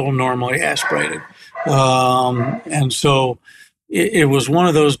were still normally aspirated. And so it was one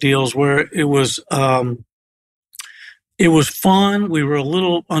of those deals where it was fun. We were a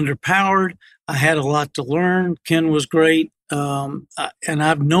little underpowered. I had a lot to learn. Ken was great. And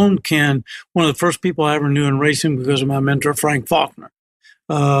I've known Ken, one of the first people I ever knew in racing, because of my mentor, Frank Faulkner.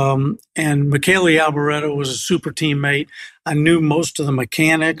 And Michele Alboreto was a super teammate. I knew most of the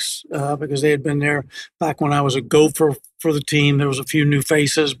mechanics because they had been there back when I was a gopher for the team. There was a few new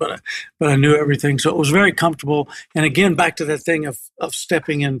faces, but I knew everything. So it was very comfortable. And again, back to that thing of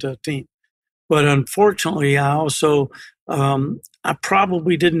stepping into a team. But unfortunately, I also, I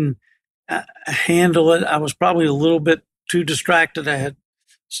probably didn't handle it. I was probably a little bit too distracted. I had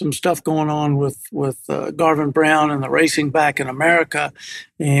some stuff going on with Garvin Brown and the racing back in America.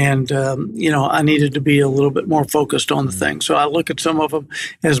 And, I needed to be a little bit more focused on the thing. So I look at some of them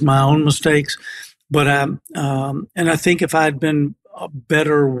as my own mistakes. But, and I think if I had been a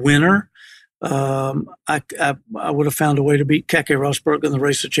better winner, I would have found a way to beat Keke Rosberg in the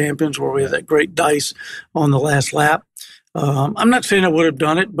Race of Champions, where we had that great dice on the last lap. I'm not saying I would have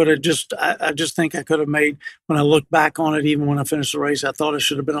done it, but I just think I could have made, when I look back on it, even when I finished the race, I thought I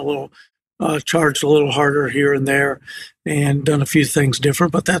should have been a little charged a little harder here and there and done a few things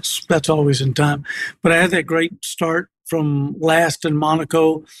different, but that's always in time. But I had that great start from last in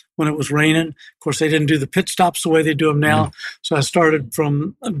Monaco when it was raining. Of course, they didn't do the pit stops the way they do them now. Mm-hmm. So I started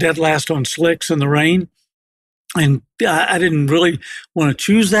from dead last on slicks in the rain. And I didn't really want to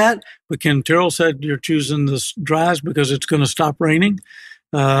choose that, but Ken Tyrrell said, you're choosing the dries because it's going to stop raining.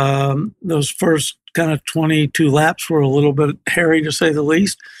 Those first kind of 22 laps were a little bit hairy, to say the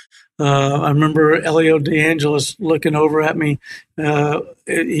least. I remember Elio De Angelis looking over at me.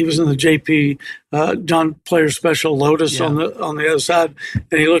 He was in the JP John Player Special Lotus on the other side,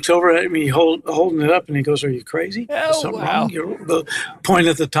 and he looks over at me holding it up, and he goes, "Are you crazy? Something wrong?" The point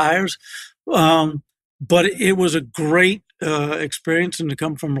at the tires. But it was a great experience, and to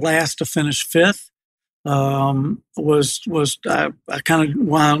come from last to finish fifth I kind of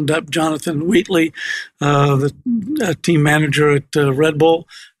wound up Jonathan Wheatley, the team manager at Red Bull.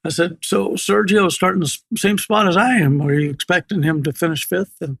 I said, "So Sergio's starting the same spot as I am. Are you expecting him to finish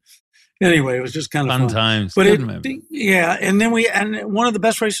fifth?" And anyway, it was just kind of fun times. But and then one of the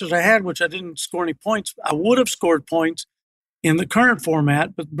best races I had, which I didn't score any points. I would have scored points in the current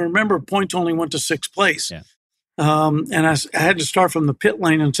format, but remember, points only went to sixth place. Yeah. And I had to start from the pit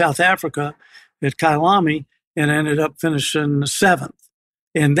lane in South Africa at Kyalami and ended up finishing seventh.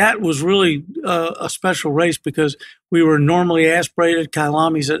 And that was really a special race because we were normally aspirated.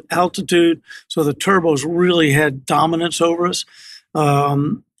 Kyalami's at altitude, so the turbos really had dominance over us.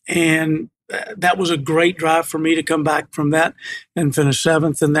 And that was a great drive for me to come back from that and finish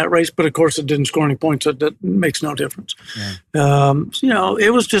seventh in that race. But of course, it didn't score any points, so that makes no difference. Yeah.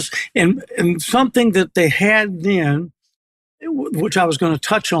 It was just and something that they had then, which I was going to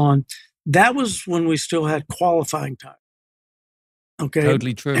touch on. That was when we still had qualifying time. Okay,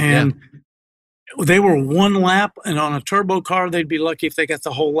 totally true. And they were one lap, and on a turbo car, they'd be lucky if they got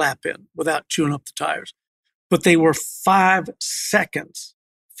the whole lap in without chewing up the tires. But they were 5 seconds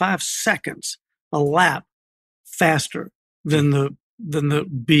a lap faster than the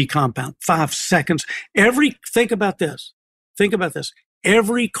B compound. 5 seconds. Think about this.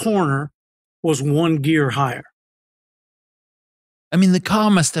 Every corner was 1 gear higher. I mean, the car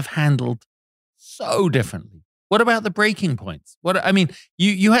must have handled so differently. What about the braking points?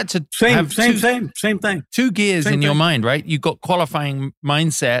 You had to same thing. 2 gears in your mind, right? You got qualifying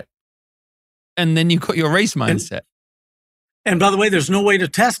mindset, and then you got your race mindset. And by the way, there's no way to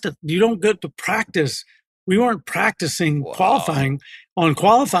test it. You don't get to practice. We weren't practicing qualifying on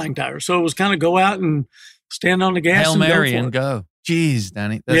qualifying tires, so it was kind of go out and stand on the gas, Hail Mary and go. Jeez,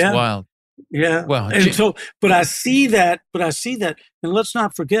 Danny, that's wild. Yeah. Well, and so, but I see that, and let's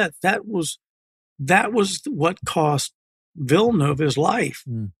not forget that was what cost Villeneuve his life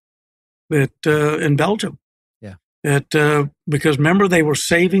in Belgium. Yeah. Because remember, they were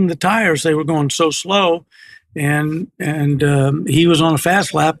saving the tires; they were going so slow, and he was on a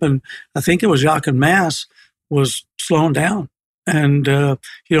fast lap, and I think it was Jochen Mass was slowing down, and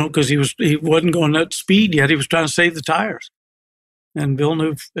because he wasn't going that speed yet; he was trying to save the tires. And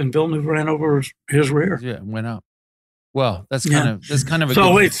Villeneuve ran over his rear. Yeah, and went up. Well, that's kind of a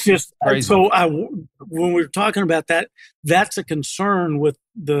so good, it's just crazy. So when we're talking about that, that's a concern with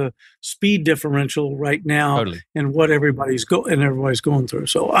the speed differential right now, and what everybody's going through.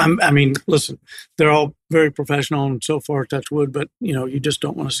 So listen, they're all very professional and so far, touch wood, but you just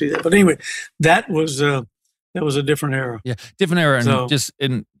don't want to see that. But anyway, that was a different era. Yeah, different era,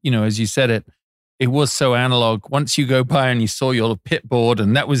 and as you said it was so analog. Once you go by and you saw your pit board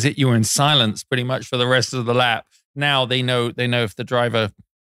and that was it, you were in silence pretty much for the rest of the lap. Now they know if the driver,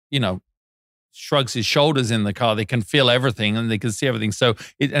 shrugs his shoulders in the car, they can feel everything and they can see everything. So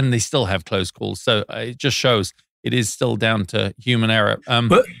and they still have close calls. So it just shows it is still down to human error.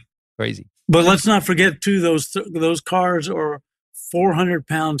 Crazy. But let's not forget too, those cars are 400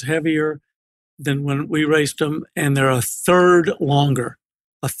 pounds heavier than when we raced them, and they're a third longer.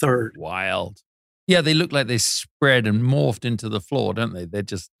 A third. Wild. Yeah, they look like they spread and morphed into the floor, don't they? They're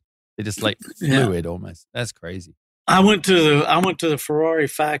just like fluid almost. That's crazy. I went to the Ferrari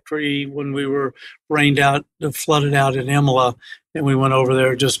factory when we were flooded out in Imola, and we went over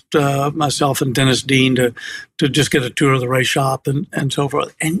there, just myself and Dennis Dean, to just get a tour of the race shop and so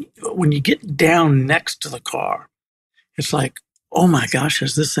forth. And when you get down next to the car, it's like, oh my gosh,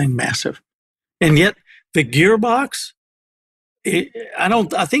 is this thing massive? And yet the gearbox,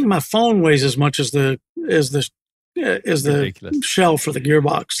 I think my phone weighs as much as the shell for the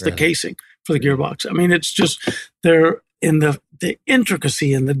gearbox, the casing for the gearbox. I mean, it's just they're in the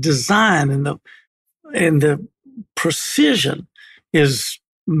intricacy and the design and the precision is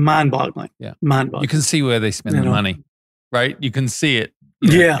mind-boggling. Yeah, mind-boggling. You can see where they spend the money, right? You can see it.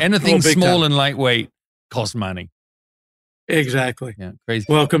 Anything small and lightweight costs money. Exactly. Yeah, crazy.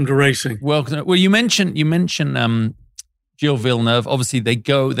 Welcome to racing. Welcome. Well, you mentioned Gilles Villeneuve. Obviously,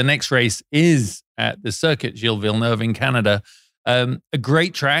 the next race is at the Circuit Gilles Villeneuve in Canada. A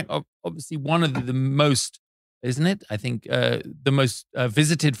great track. Obviously, one of the most, isn't it? I think the most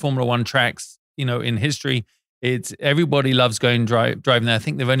visited Formula One tracks, in history. It's everybody loves going driving there. I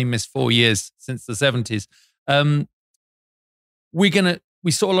think they've only missed 4 years since the 70s.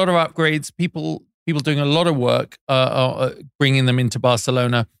 We saw a lot of upgrades. People doing a lot of work, bringing them into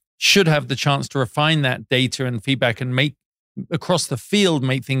Barcelona. Should have the chance to refine that data and feedback and make across the field,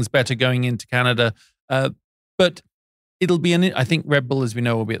 make things better going into Canada. But it'll be I think Red Bull, as we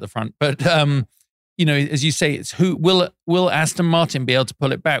know, will be at the front. But as you say, it's who will Aston Martin be able to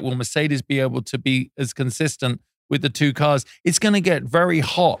pull it back? Will Mercedes be able to be as consistent with the two cars? It's going to get very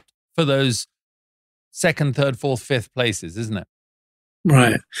hot for those second, third, fourth, fifth places, isn't it?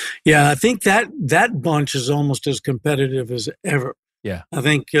 Right. Yeah, I think that bunch is almost as competitive as ever. Yeah. I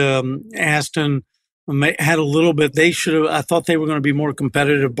think Aston had a little bit. I thought they were going to be more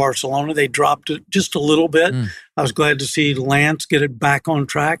competitive. Barcelona, they dropped it just a little bit. I was glad to see Lance get it back on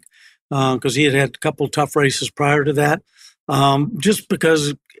track because he had a couple of tough races prior to that, just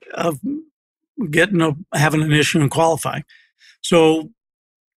because of having an issue in qualifying. So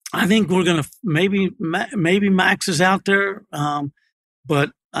I think we're going to maybe Max is out there,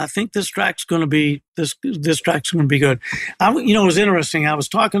 but I think this track's going to be good. It was interesting. I was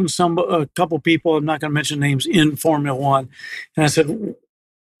talking to a couple people. I'm not going to mention names in Formula One, and I said,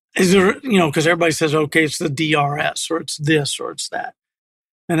 "Is there because everybody says okay, it's the DRS or it's this or it's that,"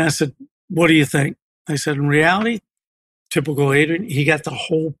 and I said, "What do you think?" They said, "In reality, typical Adrian, he got the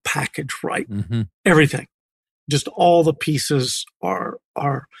whole package right, everything, just all the pieces are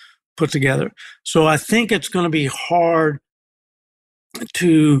put together." So I think it's going to be hard.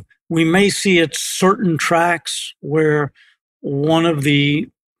 We may see at certain tracks where one of the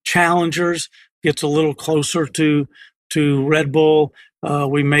challengers gets a little closer to Red Bull.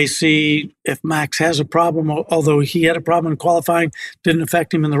 We may see if Max has a problem, although he had a problem in qualifying, didn't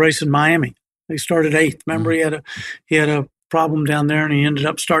affect him in the race in Miami. He started 8th. Remember, he had a problem down there, and he ended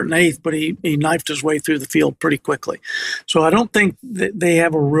up starting 8th, but he knifed his way through the field pretty quickly. So I don't think that they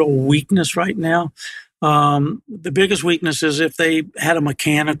have a real weakness right now. The biggest weakness is if they had a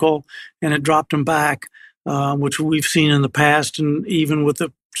mechanical and it dropped them back, which we've seen in the past, and even with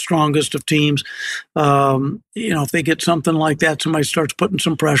the strongest of teams, if they get something like that, somebody starts putting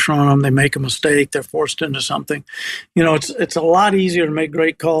some pressure on them, they make a mistake, they're forced into something. It's a lot easier to make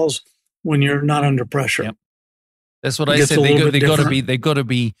great calls when you're not under pressure. Yep. That's what I said. They got to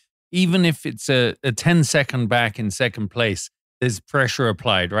be, even if it's a 10-second back in second place, there's pressure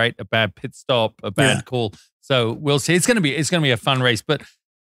applied, right? A bad pit stop, a bad call. So we'll see. It's going to be a fun race. But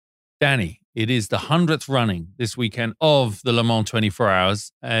Danny, it is the 100th running this weekend of the Le Mans 24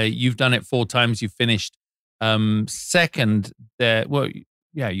 Hours. You've done it 4 times. You finished second there. Well,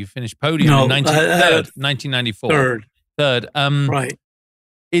 yeah, you finished podium in 1994. Third. Right.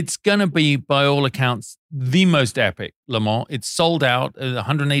 It's going to be, by all accounts, the most epic Le Mans. It's sold out,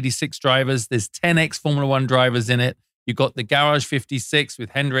 186 drivers. There's 10 ex-Formula One drivers in it. You've got the Garage 56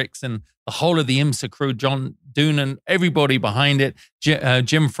 with Hendricks and the whole of the IMSA crew, John Doonan, everybody behind it,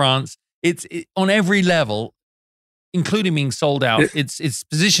 Jim France. It's on every level, including being sold out. It's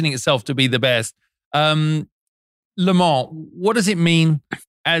positioning itself to be the best. Le Mans, what does it mean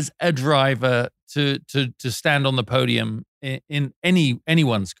as a driver to stand on the podium in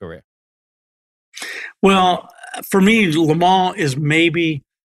anyone's career? Well, for me, Le Mans is maybe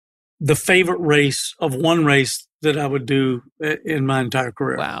the favorite race that I would do in my entire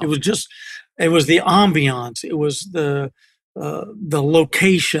career. Wow. It was the ambiance. It was the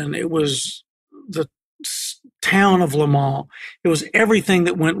location. It was the town of Le Mans. It was everything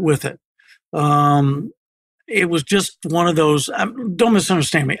that went with it. It was just one of those, don't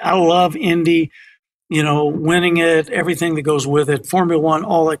misunderstand me. I love Indy, winning it, everything that goes with it, Formula One,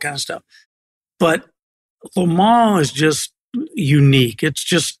 all that kind of stuff. But Le Mans is just unique. It's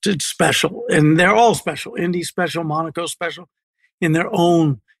special, and they're all special. Indy special, Monaco special, in their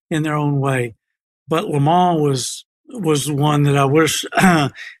own way. But Le Mans was one that I wish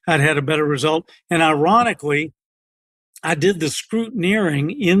I'd had a better result. And ironically, I did the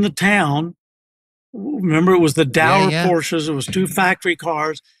scrutineering in the town. Remember, it was the Dower Porsches. It was 2 factory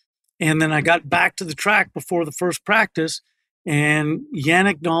cars. And then I got back to the track before the first practice, and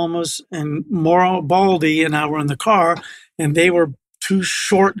Yannick Dalmas and Mauro Baldi and I were in the car, and they were 2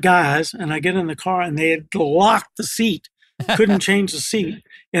 short guys. And I get in the car, and they had locked the seat, couldn't change the seat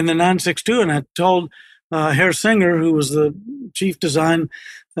in the 962. And I told Herr Singer, who was the chief design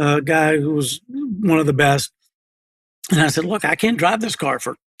guy, who was one of the best, and I said, look, I can't drive this car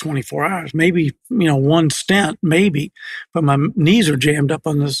for 24 hours, maybe, one stint, maybe, but my knees are jammed up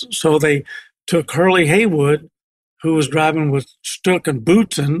on this. So they took Hurley Haywood, who was driving with Stuck and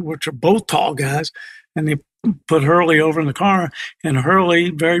Boutsen, which are both tall guys, and they put Hurley over in the car. And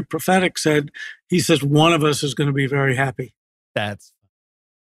Hurley, very prophetic, he says, one of us is going to be very happy.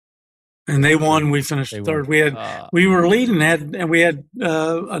 And they won. We finished third. We were leading, and we had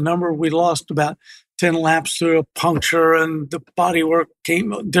a number. We lost about 10 laps through a puncture, and the bodywork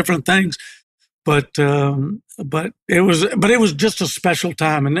came, different things. But it was just a special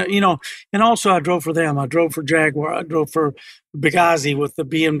time. And, and also I drove for them. I drove for Jaguar. I drove for Bigazzi with the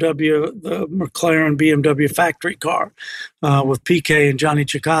BMW, the McLaren BMW factory car, with PK and Johnny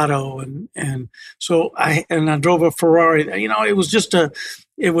Ciccato. And so I drove a Ferrari.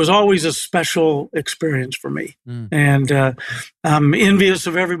 It was always a special experience for me. And I'm envious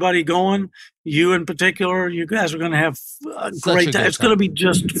of everybody going. You in particular, you guys are going to have a great time. It's going to be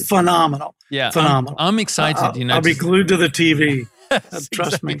just phenomenal. Yeah, phenomenal. I'm excited. I'll be glued to the TV.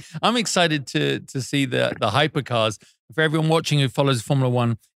 Trust me. I'm excited to see the hypercars. For everyone watching who follows Formula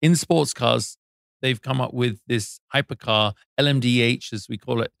One, in sports cars, they've come up with this hypercar, LMDH, as we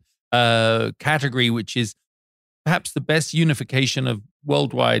call it, category, which is perhaps the best unification of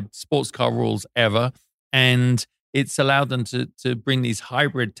worldwide sports car rules ever. And it's allowed them to bring these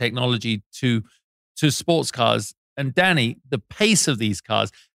hybrid technology to sports cars. And Danny, the pace of these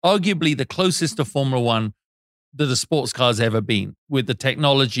cars, arguably the closest to Formula One that a sports car's ever been, with the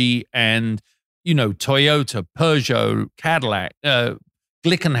technology and, Toyota, Peugeot, Cadillac,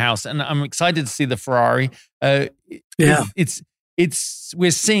 Glickenhaus. And I'm excited to see the Ferrari.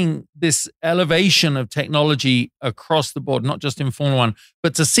 We're seeing this elevation of technology across the board, not just in Formula One,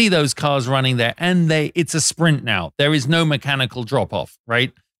 but to see those cars running there, and it's a sprint now. There is no mechanical drop off,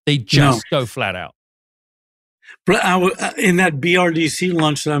 right? They just go flat out. In that BRDC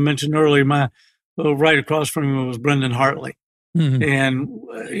lunch that I mentioned earlier, my right across from him was Brendan Hartley. Mhm. And,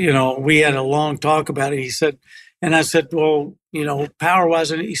 we had a long talk about it. He said, and I said, well, power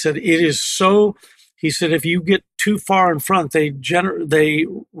wise, and he said, it is so, he said, if you get too far in front, they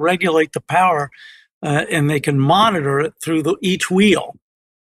regulate the power and they can monitor it through each wheel.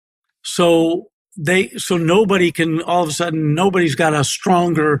 So nobody can, all of a sudden, nobody's got a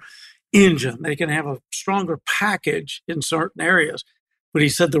stronger engine. They can have a stronger package in certain areas. But he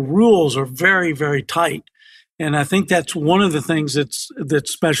said the rules are very, very tight. And I think that's one of the things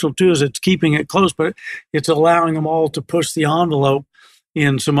that's special too, is it's keeping it close, but it's allowing them all to push the envelope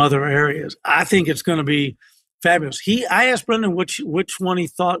in some other areas. I think it's going to be fabulous. I asked Brendan which one he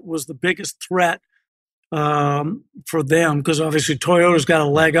thought was the biggest threat for them, because obviously Toyota's got a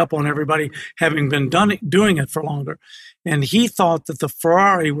leg up on everybody, having been doing it for longer. And he thought that the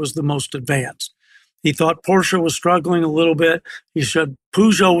Ferrari was the most advanced. He thought Porsche was struggling a little bit. He said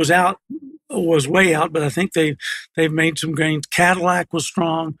Peugeot was way out, but I think they've made some gains. Cadillac was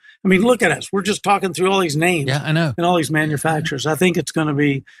strong. I mean, look at us. We're just talking through all these names. Yeah, I know. And all these manufacturers. I think it's going to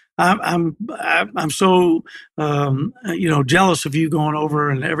be. I'm so jealous of you going over,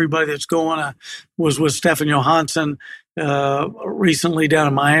 and everybody that's going. I was with Stefan Johansson recently down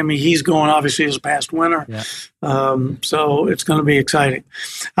in Miami. He's going obviously this past winter. Yeah. So it's going to be exciting.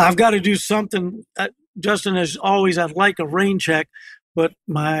 I've got to do something. Justin, as always, I'd like a rain check, but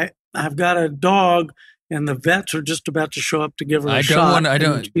I've got a dog, and the vets are just about to show up to give her a shot.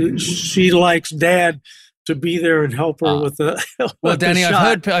 She likes Dad to be there and help her with the. Well, Danny,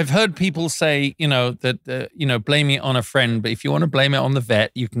 I've heard people say, that blame it on a friend, but if you want to blame it on the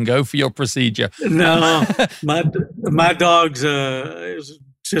vet, you can go for your procedure. No, my dog's is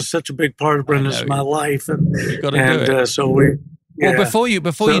just such a big part of Brenda's my life, and you got to do it. So we. Yeah. Well,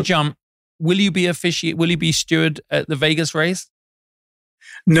 before you jump, will you be steward at the Vegas race?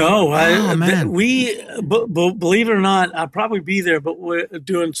 No, man. Believe it or not, I'll probably be there, but we're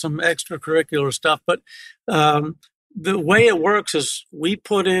doing some extracurricular stuff. But the way it works is we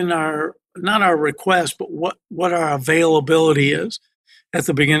put in not our request, but what our availability is at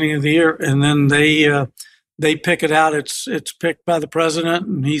the beginning of the year, and then they pick it out. It's picked by the president,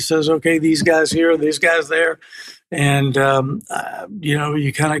 and he says, okay, these guys here, these guys there. And,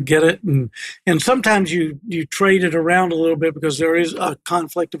 you kind of get it. And sometimes you trade it around a little bit, because there is a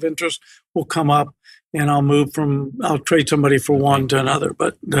conflict of interest will come up, and I'll trade somebody for one to another.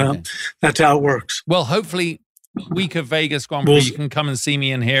 But that's how it works. Well, hopefully week of Vegas Grand Prix, you can come and see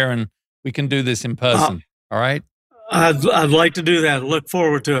me in here, and we can do this in person. All right. I'd like to do that. Look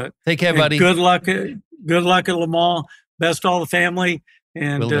forward to it. Take care, buddy. Good luck at Le Mans. Best all the family.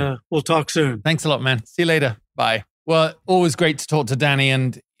 And we'll talk soon. Thanks a lot, man. See you later. Bye. Well, always great to talk to Danny.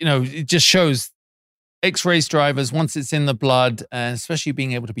 And, it just shows ex-race drivers, once it's in the blood, especially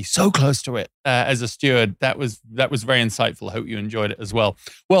being able to be so close to it as a steward, that was very insightful. I hope you enjoyed it as well.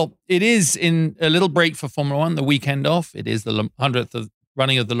 Well, it is in a little break for Formula One, the weekend off. It is the 100th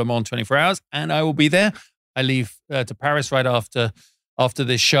running of the Le Mans 24 Hours, and I will be there. I leave to Paris right after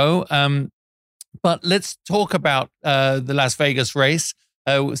this show. But let's talk about the Las Vegas race.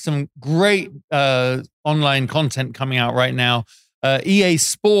 Some great online content coming out right now. EA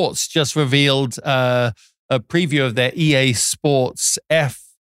Sports just revealed a preview of their EA Sports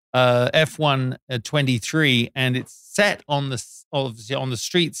F1 23, and it's set on the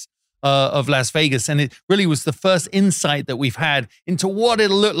streets of Las Vegas, and it really was the first insight that we've had into what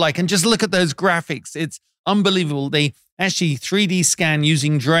it'll look like. And just look at those graphics; it's unbelievable. They actually 3D scan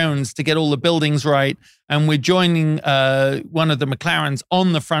using drones to get all the buildings right. And we're joining one of the McLarens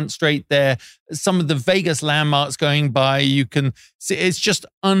on the front straight there. Some of the Vegas landmarks going by, you can see it's just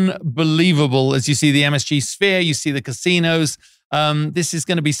unbelievable. As you see the MSG Sphere, you see the casinos. This is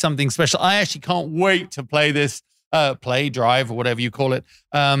going to be something special. I actually can't wait to play this, drive, or whatever you call it.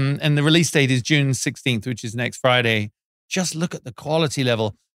 And the release date is June 16th, which is next Friday. Just look at the quality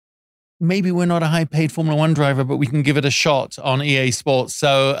level. Maybe we're not a high-paid Formula One driver, but we can give it a shot on EA Sports.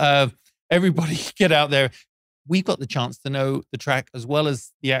 So everybody get out there. We've got the chance to know the track as well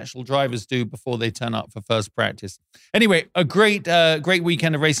as the actual drivers do before they turn up for first practice. Anyway, a great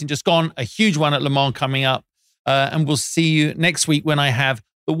weekend of racing just gone. A huge one at Le Mans coming up. And we'll see you next week when I have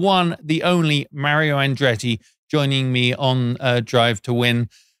the one, the only Mario Andretti joining me on Drive to Win.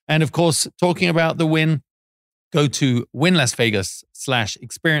 And of course, talking about the win, go to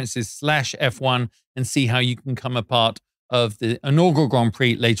winlasvegas.com/experiences/F1 and see how you can come a part of the inaugural Grand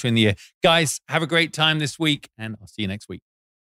Prix later in the year. Guys, have a great time this week, and I'll see you next week.